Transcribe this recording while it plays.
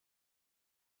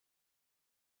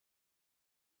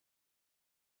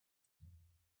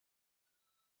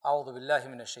أعوذ بالله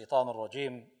من الشيطان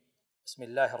الرجيم بسم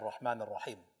الله الرحمن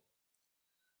الرحيم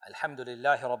الحمد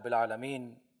لله رب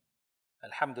العالمين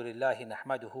الحمد لله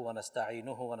نحمده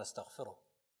ونستعينه ونستغفره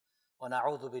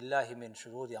ونعوذ بالله من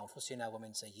شرور أنفسنا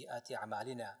ومن سيئات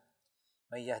أعمالنا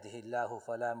من يهده الله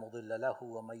فلا مضل له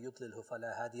ومن يضلله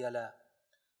فلا هادي له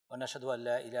ونشهد أن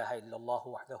لا إله إلا الله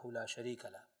وحده لا شريك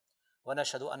له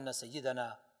ونشهد أن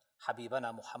سيدنا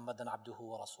حبيبنا محمدا عبده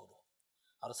ورسوله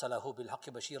أرسله بالحق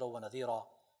بشيرا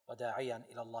ونذيرا وداعيا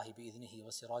إلى الله بإذنه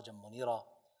وسراجا منيرا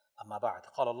أما بعد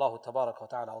قال الله تبارك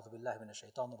وتعالى أعوذ بالله من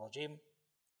الشيطان الرجيم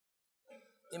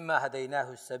إما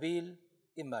هديناه السبيل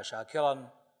إما شاكرا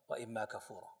وإما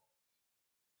كفورا.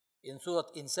 In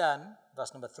Surah Insan,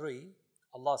 verse number 3,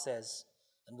 Allah says,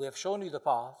 and we have shown you the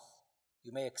path,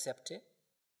 you may accept it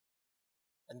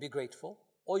and be grateful,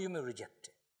 or you may reject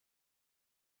it.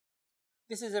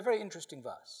 This is a very interesting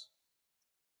verse.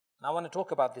 And I want to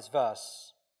talk about this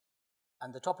verse.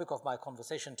 And the topic of my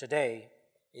conversation today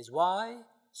is why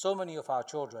so many of our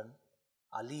children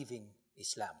are leaving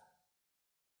Islam.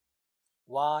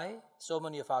 Why so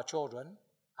many of our children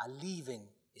are leaving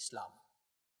Islam.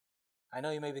 I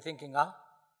know you may be thinking,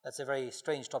 that's a very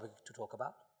strange topic to talk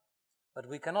about. But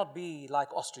we cannot be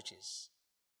like ostriches,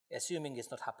 assuming it's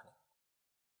not happening.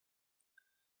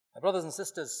 My brothers and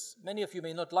sisters, many of you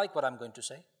may not like what I'm going to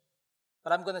say,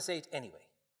 but I'm going to say it anyway.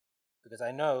 Because I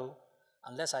know,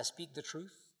 unless I speak the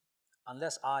truth,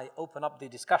 unless I open up the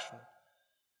discussion,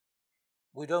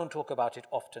 we don't talk about it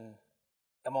often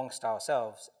amongst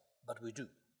ourselves, but we do,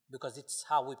 because it's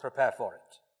how we prepare for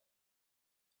it.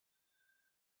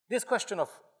 This question of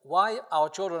why our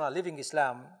children are leaving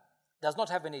Islam does not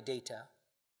have any data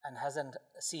and hasn't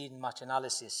seen much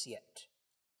analysis yet.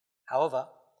 However,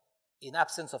 in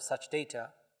absence of such data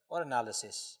or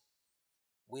analysis,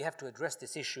 we have to address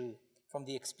this issue from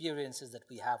the experiences that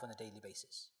we have on a daily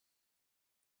basis.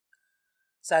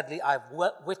 Sadly, I've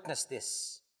witnessed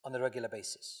this on a regular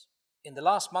basis. In the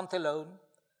last month alone,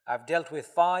 I've dealt with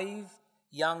 5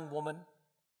 young women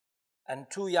and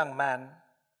 2 young men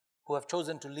who have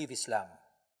chosen to leave Islam,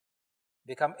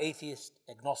 become atheist,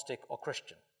 agnostic, or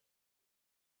Christian.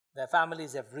 Their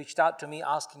families have reached out to me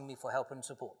asking me for help and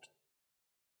support.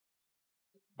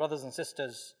 Brothers and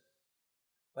sisters,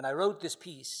 when I wrote this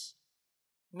piece,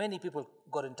 many people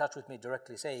got in touch with me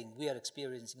directly saying, we are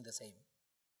experiencing the same.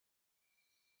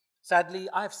 Sadly,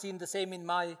 I've seen the same in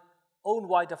my own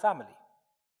wider family.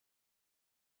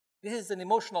 This is an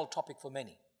emotional topic for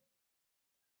many.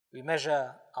 We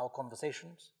measure our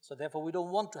conversations, so therefore we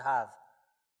don't want to have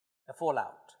a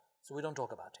fallout, so we don't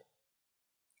talk about it.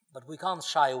 But we can't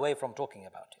shy away from talking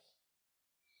about it.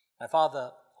 My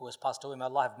father, who has passed away, may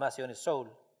Allah have mercy on his soul,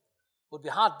 would be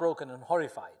heartbroken and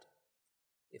horrified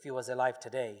if he was alive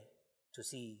today to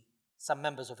see some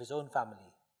members of his own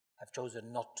family have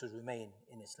chosen not to remain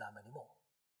in Islam anymore.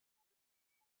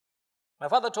 My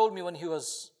father told me when he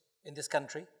was in this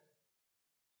country,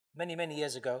 many, many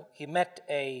years ago, he met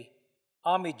an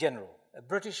army general, a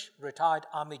British retired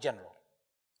army general.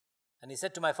 And he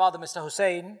said to my father, Mr.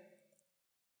 Hussein,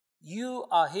 you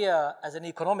are here as an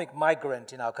economic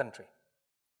migrant in our country.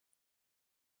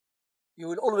 You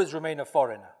will always remain a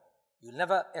foreigner. You'll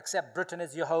never accept Britain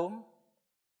as your home,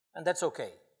 and that's okay.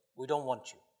 We don't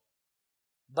want you.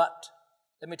 But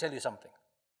let me tell you something.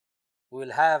 We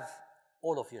will have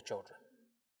all of your children.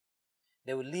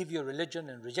 They will leave your religion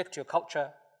and reject your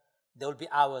culture. They will be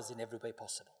ours in every way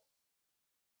possible.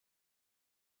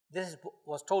 This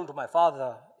was told to my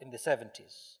father in the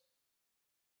 70s.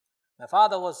 My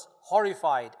father was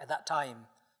horrified at that time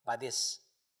by this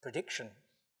prediction.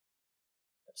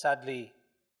 But sadly,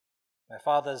 my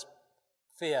father's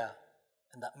fear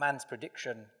and that man's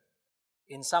prediction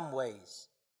in some ways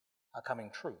are coming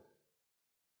true.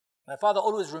 My father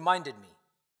always reminded me.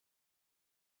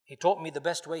 He taught me the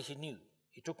best way he knew.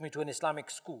 He took me to an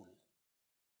Islamic school.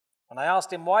 When I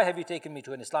asked him, why have you taken me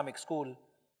to an Islamic school?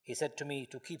 He said to me,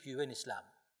 to keep you in Islam.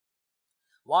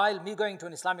 While me going to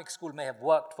an Islamic school may have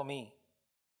worked for me,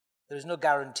 there is no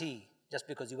guarantee just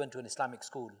because you went to an Islamic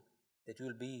school that you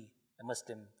will be a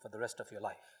Muslim for the rest of your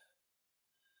life.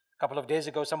 A couple of days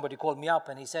ago, somebody called me up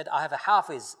and he said, I have a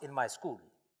Hafiz in my school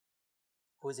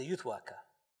who is a youth worker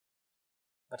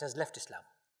but has left Islam.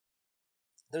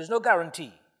 There is no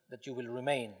guarantee that you will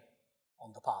remain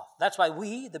on the path. That's why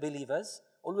we, the believers,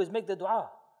 always make the dua.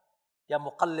 Ya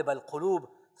muqallib al-qulub,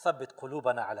 thabbit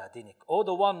qulubana ala dinik. Oh,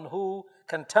 the one who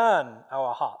can turn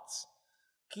our hearts,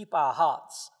 keep our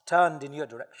hearts turned in your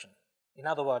direction. In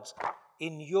other words,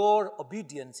 in your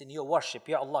obedience, in your worship,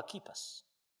 Ya Allah, keep us.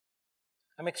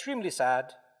 I'm extremely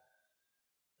sad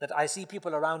that I see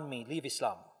people around me leave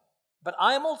Islam. But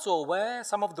I am also aware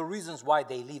some of the reasons why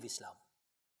they leave Islam.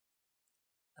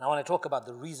 And I want to talk about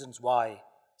the reasons why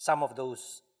some of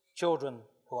those children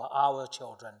who are our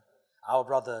children, our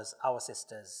brothers, our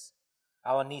sisters,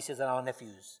 our nieces and our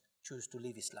nephews choose to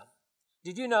leave Islam.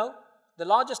 Did you know the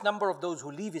largest number of those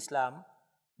who leave Islam,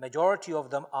 majority of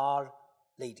them are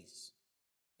ladies,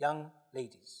 young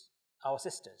ladies, our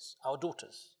sisters, our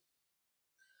daughters.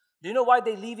 Do you know why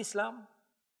they leave Islam?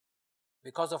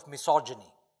 Because of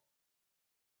misogyny.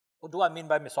 What do I mean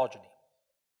by misogyny?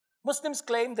 Muslims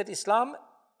claim that Islam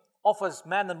offers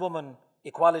man and woman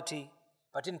equality,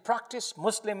 but in practice,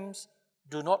 Muslims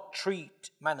do not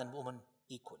treat man and woman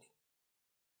equally.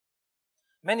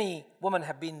 Many women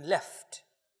have been left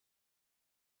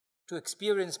to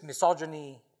experience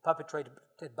misogyny perpetrated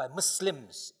by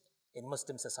Muslims in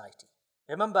Muslim society.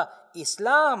 Remember,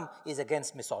 Islam is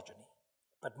against misogyny,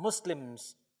 but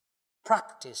Muslims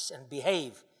practice and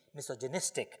behave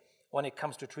misogynistic when it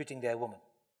comes to treating their women.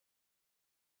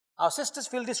 Our sisters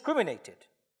feel discriminated,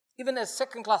 even as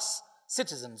second-class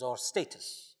citizens or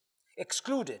status,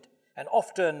 excluded and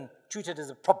often treated as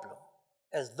a problem,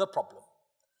 as the problem.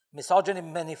 Misogyny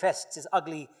manifests its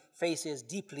ugly faces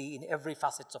deeply in every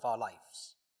facet of our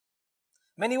lives.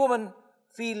 Many women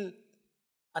feel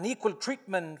unequal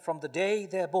treatment from the day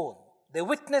they're born. They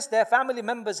witness their family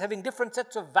members having different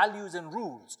sets of values and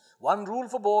rules. One rule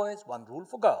for boys, one rule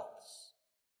for girls.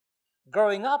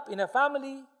 Growing up in a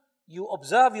family, you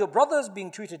observe your brothers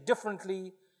being treated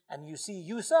differently and you see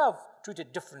yourself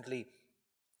treated differently.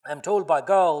 I'm told by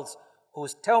girls who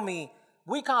tell me,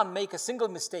 we can't make a single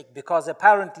mistake because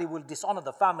apparently we'll dishonor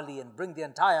the family and bring the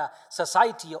entire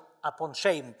society upon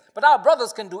shame. But our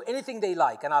brothers can do anything they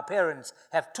like, and our parents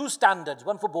have two standards,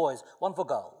 one for boys, one for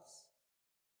girls.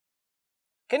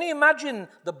 Can you imagine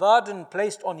the burden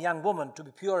placed on young women to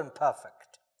be pure and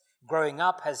perfect? Growing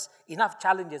up has enough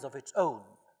challenges of its own.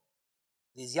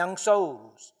 These young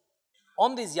souls,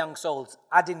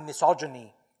 adding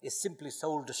misogyny is simply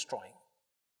soul destroying.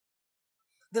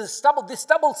 This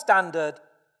double standard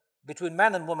between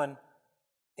man and woman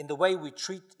in the way we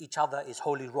treat each other is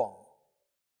wholly wrong.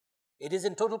 It is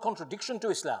in total contradiction to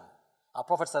Islam. Our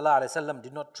Prophet ﷺ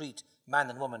did not treat man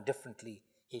and woman differently.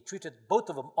 He treated both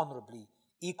of them honorably,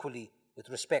 equally, with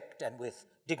respect and with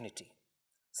dignity.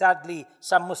 Sadly,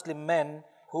 some Muslim men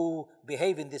who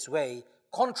behave in this way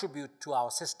contribute to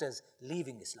our sisters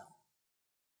leaving Islam.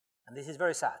 And this is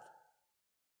very sad.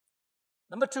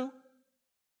 Number 2,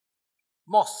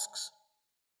 mosques.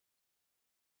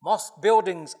 Mosque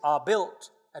buildings are built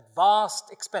at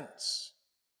vast expense.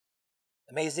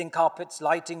 Amazing carpets,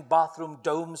 lighting, bathroom,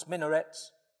 domes,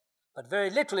 minarets. But very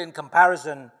little in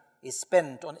comparison is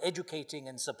spent on educating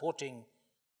and supporting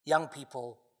young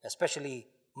people, especially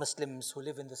Muslims who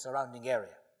live in the surrounding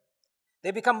area.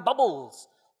 They become bubbles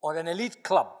or an elite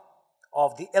club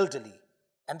of the elderly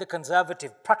and the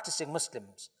conservative practicing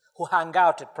Muslims who hang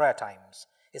out at prayer times.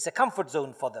 It's a comfort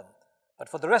zone for them. But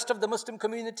for the rest of the Muslim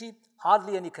community,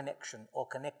 hardly any connection or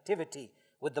connectivity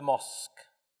with the mosque.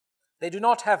 They do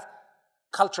not have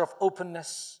culture of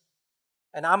openness,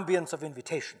 an ambience of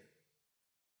invitation.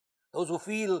 Those who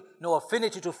feel no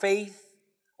affinity to faith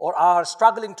or are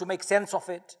struggling to make sense of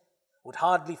it would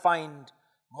hardly find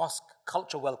mosque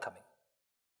culture welcoming.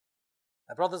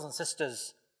 My brothers and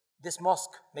sisters, this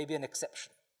mosque may be an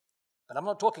exception, but I'm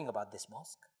not talking about this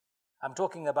mosque. I'm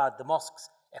talking about the mosques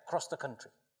across the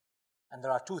country, and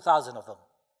there are 2,000 of them.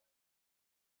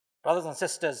 Brothers and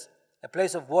sisters, a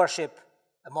place of worship,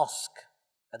 a mosque,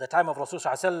 at the time of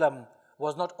Rasulullah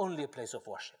was not only a place of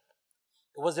worship.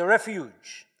 It was a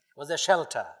refuge, it was a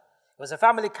shelter, it was a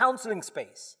family counseling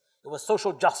space, it was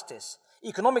social justice,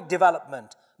 economic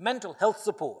development, mental health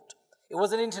support. It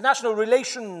was an international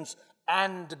relations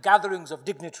and gatherings of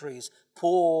dignitaries,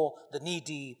 poor, the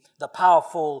needy, the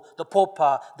powerful, the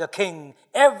pauper, the king.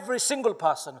 Every single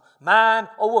person, man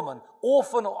or woman,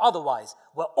 orphan or otherwise,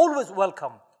 were always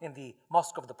welcome in the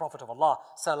mosque of the Prophet of Allah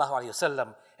sallallahu alaihi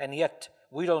wasallam, and yet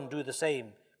we don't do the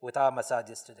same with our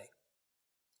masajid today.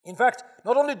 In fact,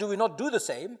 not only do we not do the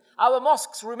same, our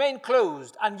mosques remain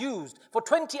closed, unused for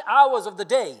 20 hours of the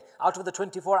day out of the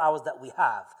 24 hours that we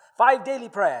have. 5 daily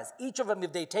prayers, each of them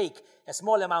if they take a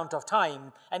small amount of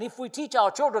time. And if we teach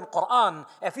our children Quran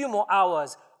a few more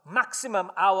hours,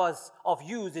 maximum hours of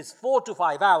use is 4 to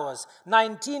 5 hours.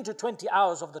 19 to 20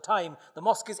 hours of the time, the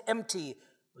mosque is empty,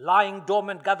 lying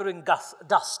dormant, gathering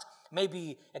dust.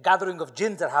 Maybe a gathering of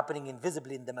jinns are happening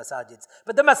invisibly in the masajids.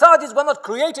 But the masajids were not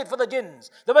created for the jinns.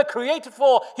 They were created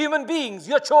for human beings,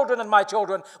 your children and my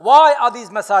children. Why are these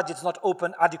masajids not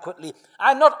open adequately?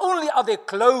 And not only are they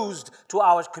closed to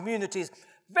our communities,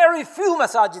 very few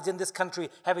masajids in this country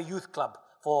have a youth club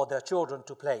for their children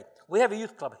to play. We have a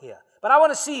youth club here. But I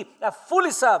want to see a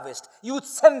fully serviced youth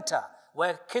center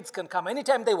where kids can come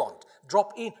anytime they want,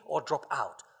 drop in or drop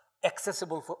out.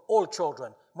 Accessible for all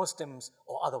children, Muslims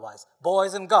or otherwise,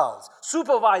 boys and girls,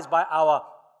 supervised by our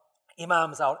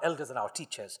imams, our elders and our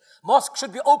teachers. Mosque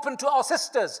should be open to our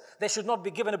sisters. They should not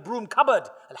be given a broom cupboard.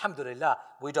 Alhamdulillah,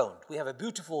 we don't. We have a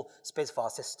beautiful space for our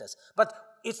sisters. But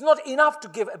it's not enough to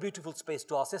give a beautiful space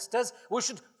to our sisters. We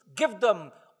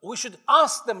should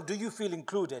ask them, do you feel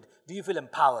included? Do you feel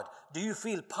empowered? Do you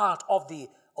feel part of the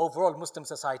overall Muslim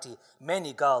society?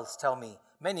 Many girls tell me,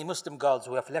 many Muslim girls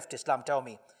who have left Islam tell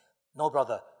me, no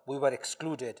brother, we were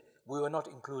excluded. We were not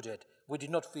included. We did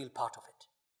not feel part of it.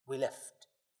 We left.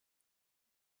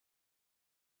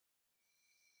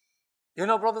 You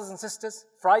know, brothers and sisters,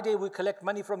 Friday we collect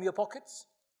money from your pockets.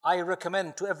 I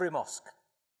recommend to every mosque,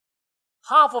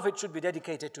 half of it should be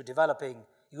dedicated to developing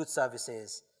youth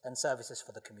services and services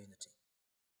for the community.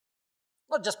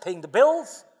 Not just paying the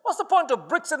bills. What's the point of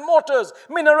bricks and mortars,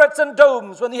 minarets and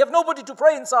domes when you have nobody to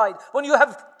pray inside? When you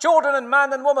have children and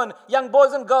man and woman, young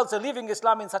boys and girls are leaving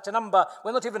Islam in such a number,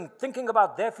 we're not even thinking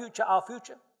about their future, our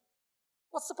future.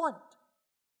 What's the point?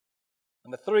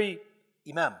 Number 3,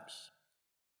 imams.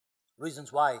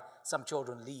 Reasons why some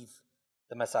children leave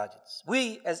the masajids.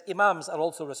 We as imams are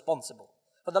also responsible.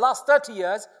 For the last 30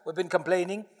 years, we've been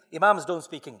complaining, imams don't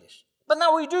speak English. But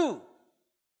now we do.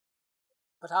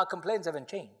 But our complaints haven't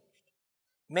changed.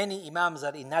 Many imams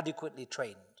are inadequately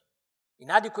trained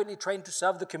to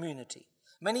serve the community.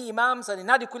 Many imams are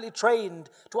inadequately trained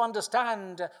to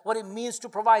understand what it means to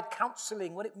provide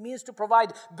counseling, what it means to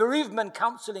provide bereavement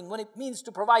counseling, what it means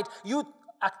to provide youth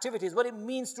activities, what it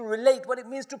means to relate, what it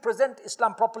means to present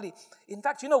Islam properly. In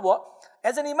fact, you know what?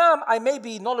 As an imam, I may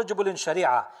be knowledgeable in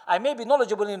Sharia, I may be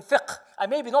knowledgeable in fiqh, I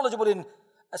may be knowledgeable in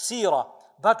seerah,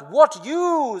 but what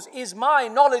use is my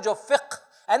knowledge of fiqh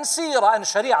and seerah and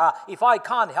sharia if I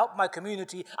can't help my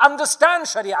community understand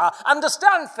sharia,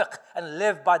 understand fiqh, and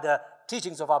live by the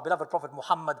teachings of our beloved Prophet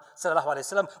Muhammad sallallahu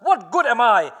alaihi wasallam? What good am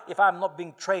I if I'm not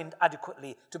being trained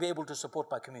adequately to be able to support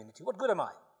my community? What good am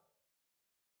I?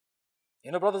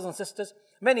 You know, brothers and sisters,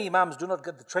 many imams do not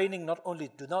get the training. Not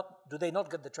only do they not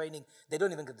get the training, they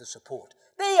don't even get the support.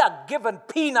 They are given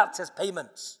peanuts as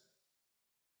payments.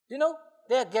 You know,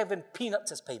 they are given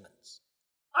peanuts as payments.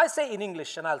 I say in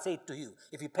English, and I'll say it to you,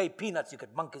 if you pay peanuts, you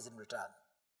get monkeys in return.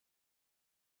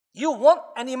 You want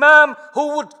an imam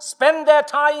who would spend their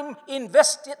time,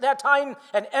 invest their time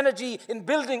and energy in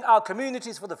building our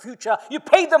communities for the future. You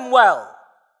pay them well.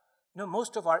 You know,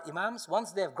 most of our imams,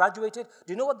 once they have graduated,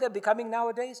 do you know what they're becoming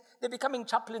nowadays? They're becoming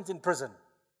chaplains in prison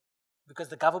because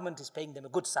the government is paying them a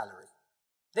good salary.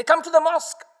 They come to the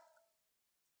mosque,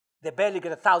 they barely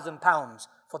get £1,000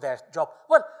 for their job.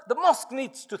 Well, the mosque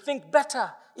needs to think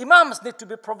better. Imams need to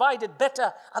be provided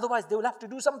better. Otherwise, they will have to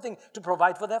do something to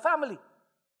provide for their family.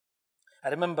 I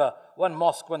remember one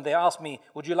mosque when they asked me,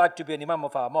 would you like to be an imam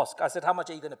of our mosque? I said, how much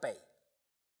are you going to pay?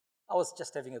 I was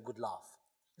just having a good laugh.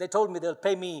 They told me they'll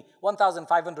pay me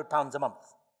 £1,500 a month.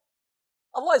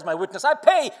 Allah is my witness. I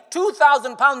pay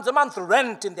 £2,000 a month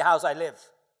rent in the house I live.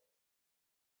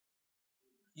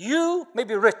 You may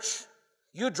be rich.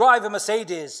 You drive a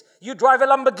Mercedes. You drive a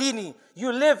Lamborghini.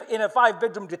 You live in a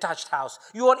 5-bedroom detached house.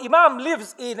 Your imam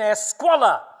lives in a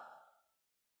squalor.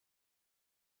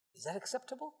 Is that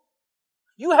acceptable?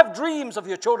 You have dreams of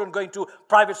your children going to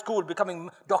private school, becoming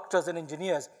doctors and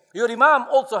engineers. Your imam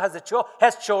also has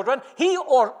children. He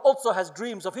also has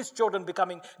dreams of his children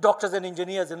becoming doctors and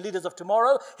engineers and leaders of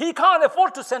tomorrow. He can't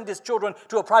afford to send his children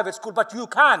to a private school, but you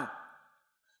can.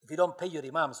 If you don't pay your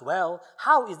imams well,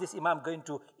 how is this imam going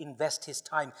to invest his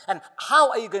time? And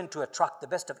how are you going to attract the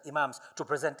best of imams to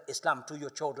present Islam to your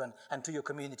children and to your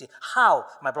community? How,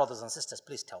 my brothers and sisters,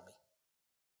 please tell me.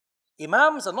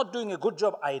 Imams are not doing a good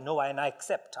job, I know and I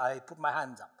accept. I put my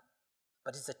hands up.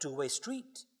 But it's a two-way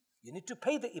street. You need to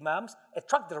pay the imams,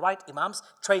 attract the right imams,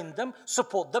 train them,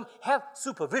 support them, have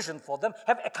supervision for them,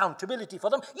 have accountability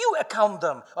for them. You account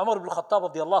them. Umar ibn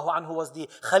Khattab radiallahu anhu was the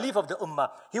Khalif of the Ummah.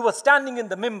 He was standing in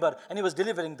the mimbar and he was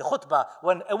delivering the khutbah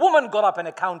when a woman got up and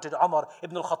accounted Umar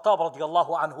ibn Khattab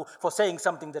radiallahu anhu for saying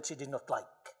something that she did not like.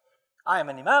 I am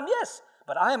an imam, yes,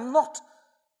 but I am not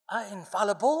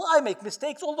infallible. I make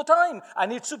mistakes all the time. I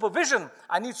need supervision.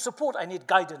 I need support. I need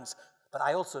guidance. But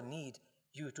I also need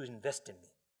you to invest in me.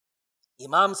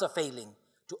 Imams are failing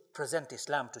to present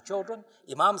Islam to children.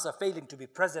 Imams are failing to be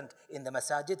present in the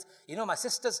masajids. You know, my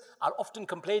sisters are often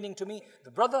complaining to me,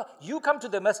 brother, you come to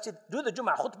the masjid, do the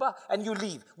Jum'ah khutbah, and you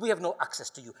leave. We have no access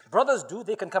to you. Brothers do.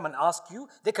 They can come and ask you.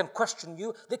 They can question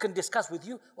you. They can discuss with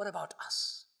you. What about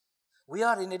us? We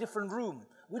are in a different room.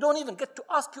 We don't even get to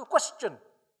ask you a question.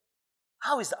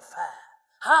 How is that fair?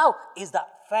 How is that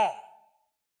fair?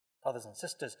 Brothers and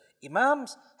sisters,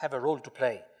 imams have a role to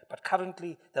play, but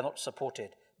currently they're not supported.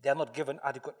 They are not given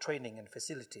adequate training and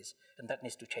facilities, and that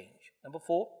needs to change. Number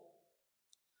 4,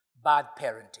 bad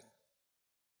parenting.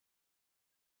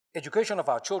 Education of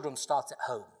our children starts at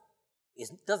home. It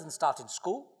doesn't start in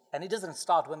school, and it doesn't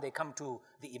start when they come to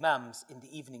the imams in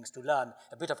the evenings to learn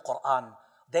a bit of Quran.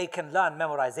 They can learn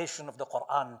memorization of the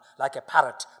Quran like a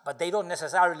parrot, but they don't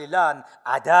necessarily learn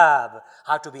adab,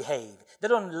 how to behave. They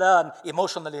don't learn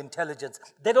emotional intelligence.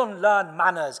 They don't learn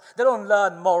manners. They don't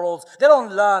learn morals. They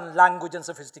don't learn language and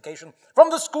sophistication from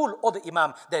the school or the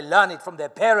imam. They learn it from their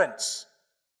parents.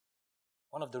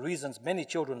 One of the reasons many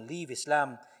children leave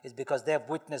Islam is because they have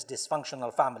witnessed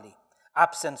dysfunctional family,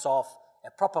 absence of a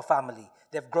proper family.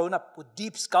 They've grown up with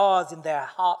deep scars in their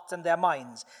hearts and their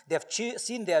minds. They've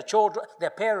seen their children, their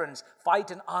parents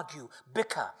fight and argue,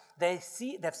 bicker. They've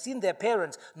seen their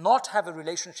parents not have a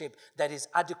relationship that is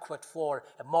adequate for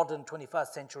a modern 21st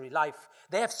century life.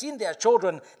 They have seen their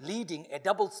children leading a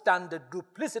double-standard,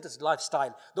 duplicitous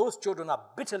lifestyle. Those children are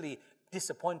bitterly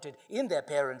disappointed in their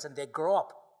parents, and they grow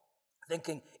up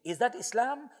thinking, is that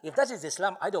Islam? If that is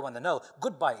Islam, I don't want to know.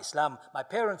 Goodbye, Islam. My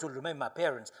parents will remain my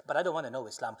parents, but I don't want to know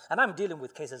Islam. And I'm dealing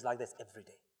with cases like this every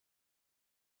day.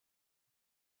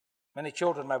 Many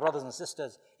children, my brothers and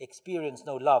sisters, experience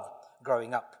no love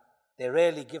growing up. They're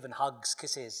rarely given hugs,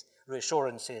 kisses,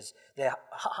 reassurances. They're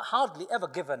hardly ever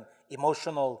given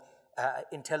emotional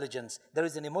intelligence. There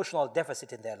is an emotional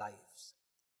deficit in their lives.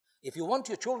 If you want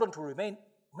your children to remain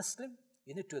Muslim,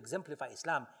 you need to exemplify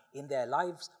Islam in their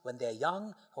lives when they're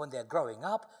young, when they're growing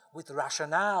up, with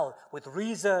rationale, with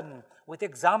reason, with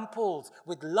examples,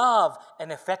 with love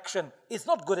and affection. It's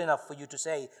not good enough for you to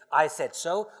say, I said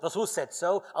so, Rasul said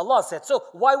so, Allah said so.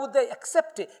 Why would they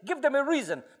accept it? Give them a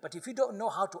reason. But if you don't know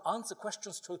how to answer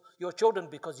questions to your children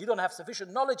because you don't have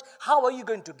sufficient knowledge, how are you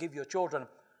going to give your children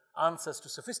answers to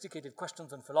sophisticated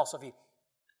questions on philosophy?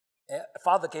 A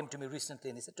father came to me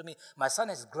recently and he said to me, my son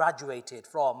has graduated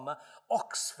from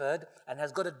Oxford and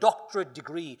has got a doctorate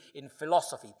degree in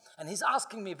philosophy. And he's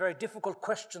asking me very difficult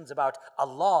questions about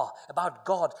Allah, about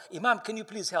God. Imam, can you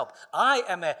please help? I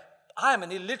am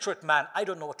an illiterate man. I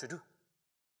don't know what to do.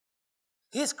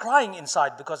 He's crying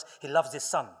inside because he loves his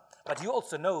son. But he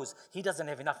also knows he doesn't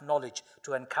have enough knowledge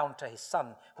to encounter his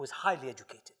son, who is highly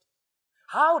educated.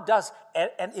 How does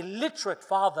an illiterate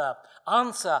father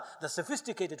answer the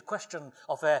sophisticated question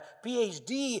of a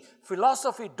PhD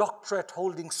philosophy doctorate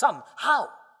holding son? How?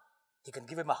 He can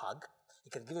give him a hug. He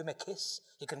can give him a kiss.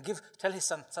 He can tell his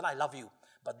son, I love you.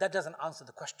 But that doesn't answer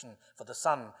the question for the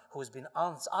son who has been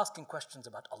asking questions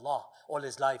about Allah all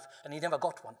his life, and he never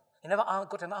got one. He never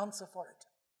got an answer for it.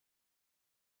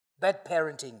 Bad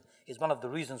parenting is one of the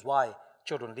reasons why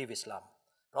children leave Islam.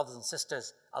 Brothers and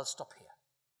sisters, I'll stop here.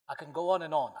 I can go on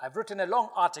and on. I've written a long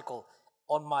article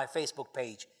on my Facebook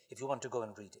page if you want to go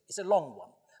and read it. It's a long one.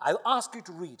 I ask you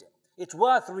to read it. It's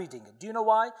worth reading it. Do you know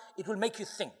why? It will make you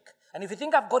think. And if you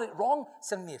think I've got it wrong,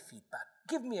 send me a feedback.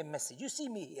 Give me a message. You see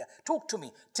me here. Talk to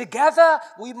me. Together,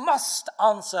 we must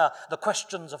answer the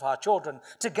questions of our children.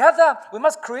 Together, we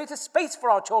must create a space for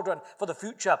our children for the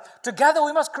future. Together,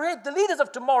 we must create the leaders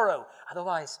of tomorrow.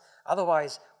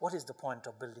 Otherwise, what is the point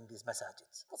of building these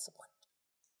masajids? What's the point?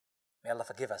 May Allah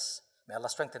forgive us. May Allah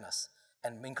strengthen us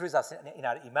and increase us in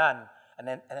our iman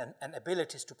and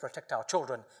abilities to protect our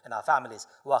children and our families.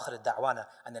 Wa akhir ad-da'wana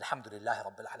and alhamdulillahi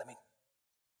rabbil alameen.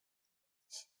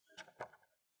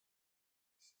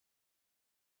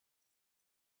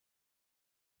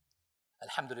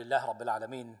 Alhamdulillahi rabbil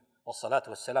alameen. Wassalatu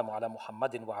wassalamu ala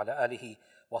Muhammadin wa ala alihi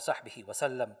wa sahbihi wa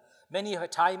sallam. Many a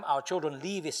time our children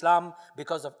leave Islam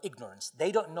because of ignorance.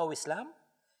 They don't know Islam.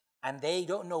 And they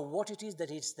don't know what it is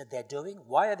that they're doing.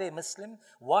 Why are they Muslim?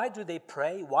 Why do they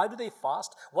pray? Why do they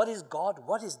fast? What is God?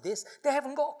 What is this? They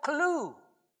haven't got a clue.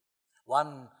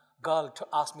 One girl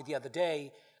asked me the other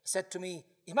day, said to me,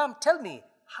 Imam, tell me,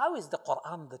 how is the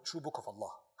Quran the true book of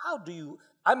Allah?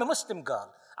 I'm a Muslim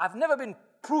girl. I've never been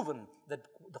proven that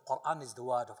the Quran is the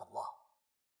word of Allah.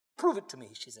 Prove it to me,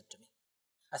 she said to me.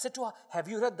 I said to her, have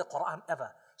you read the Quran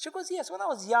ever? She goes, yes, when I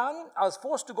was young, I was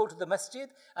forced to go to the masjid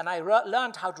and I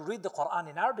learned how to read the Quran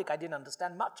in Arabic. I didn't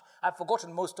understand much. I've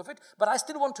forgotten most of it, but I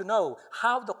still want to know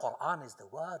how the Quran is the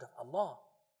word of Allah.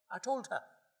 I told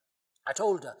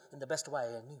her in the best way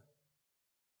I knew.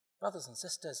 Brothers and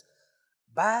sisters,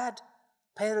 bad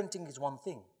parenting is one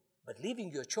thing, but leaving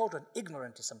your children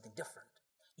ignorant is something different.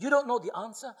 You don't know the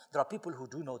answer. There are people who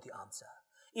do know the answer.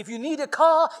 If you need a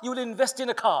car, you will invest in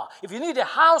a car. If you need a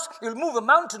house, you'll move a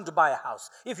mountain to buy a house.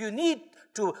 If you need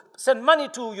to send money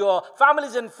to your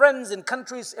families and friends in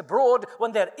countries abroad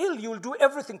when they're ill, you'll do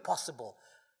everything possible.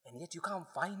 And yet you can't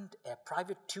find a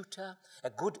private tutor, a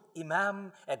good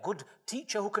imam, a good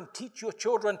teacher who can teach your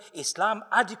children Islam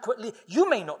adequately. You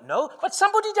may not know, but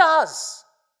somebody does.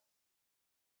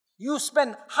 You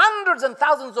spend hundreds and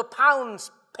thousands of pounds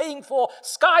paying for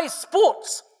Sky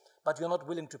Sports, but you're not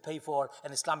willing to pay for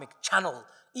an Islamic channel,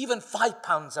 even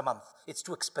 £5 a month. It's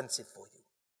too expensive for you.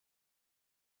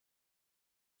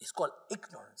 It's called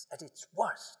ignorance at its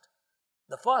worst.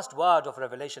 The first word of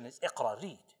Revelation is Iqra,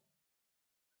 read.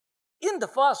 In the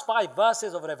first 5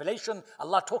 verses of Revelation,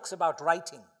 Allah talks about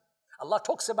writing. Allah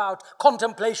talks about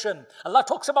contemplation. Allah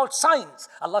talks about science.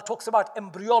 Allah talks about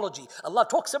embryology. Allah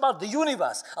talks about the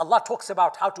universe. Allah talks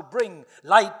about how to bring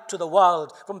light to the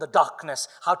world from the darkness,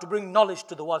 how to bring knowledge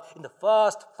to the world. In the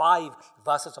first 5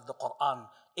 verses of the Quran,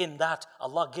 in that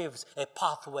Allah gives a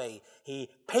pathway. He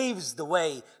paves the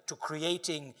way to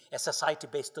creating a society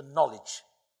based on knowledge.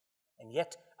 And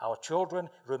yet our children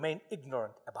remain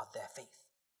ignorant about their faith.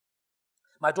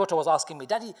 My daughter was asking me,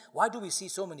 Daddy, why do we see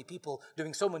so many people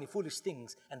doing so many foolish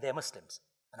things and they're Muslims?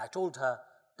 And I told her,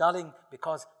 darling,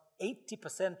 because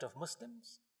 80% of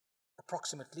Muslims,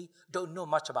 approximately, don't know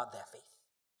much about their faith.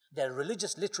 Their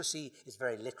religious literacy is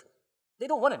very little. They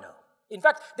don't want to know. In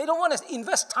fact, they don't want to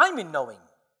invest time in knowing.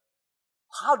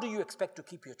 How do you expect to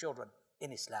keep your children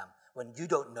in Islam when you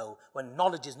don't know, when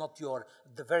knowledge is not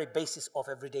the very basis of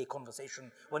everyday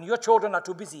conversation, when your children are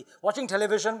too busy watching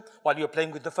television while you're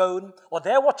playing with the phone, or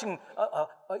they're watching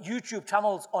YouTube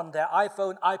channels on their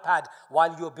iPhone, iPad,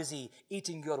 while you're busy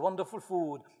eating your wonderful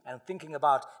food and thinking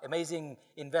about amazing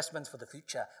investments for the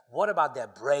future? What about their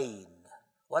brain?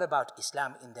 What about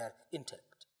Islam in their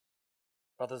intellect?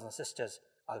 Brothers and sisters,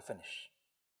 I'll finish.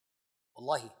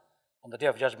 Wallahi, on the Day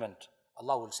of Judgment,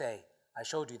 Allah will say, I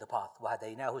showed you the path.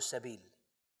 وَهَدَيْنَاهُ السَّبِيلِ.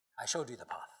 I showed you the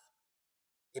path.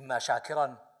 إِمَّا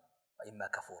شَاكِرًا وَإِمَّا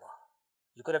كَفُورًا.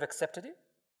 You could have accepted it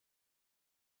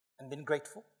and been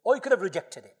grateful, or you could have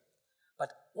rejected it.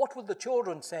 But what will the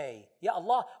children say? Ya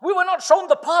Allah, we were not shown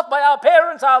the path by our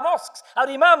parents, our mosques, our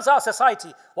imams, our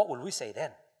society. What will we say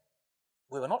then?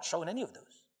 We were not shown any of those.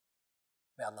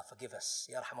 May Allah forgive us,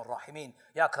 Ya Arhamar Rahimin,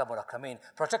 Ya Akramul Akramin.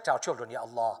 Protect our children, Ya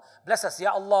Allah. Bless us,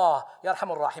 Ya Allah, Ya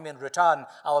Arhamar Rahimin. Return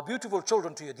our beautiful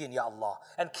children to your deen, Ya Allah,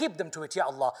 and keep them to it, Ya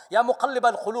Allah. Ya Muqallib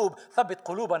al-Qulub, thabbit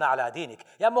qulubana ala dinik.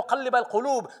 Ya Muqallib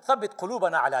al-Qulub, thabbit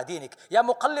qulubana ala dinik. Ya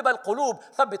Muqallib al-Qulub,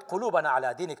 thabbit qulubana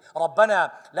ala dinik.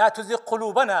 ربنا لا تزغ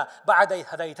قلوبنا بعد إذ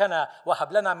هديتنا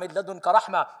وهب لنا من لدنك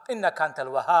رحمة إنك أنت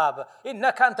الوهاب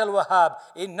إنك أنت الوهاب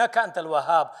إنك أنت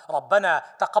الوهاب. ربنا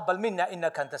تقبل منا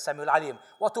إنك أنت السميع العليم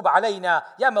وتب علينا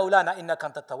يا مولانا إنك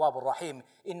أنت التواب الرحيم.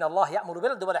 إن الله يأمر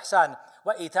بالعدل والإحسان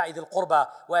وإيتاء ذي القربى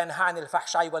وينهى عن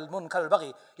الفحشاء والمنكر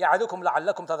والبغي يعظكم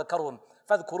لعلكم تذكرون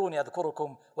فاذكروني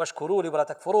أذكركم واشكروا لي ولا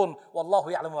تكفرون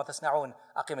والله يعلم ما تصنعون.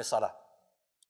 أقم الصلاة.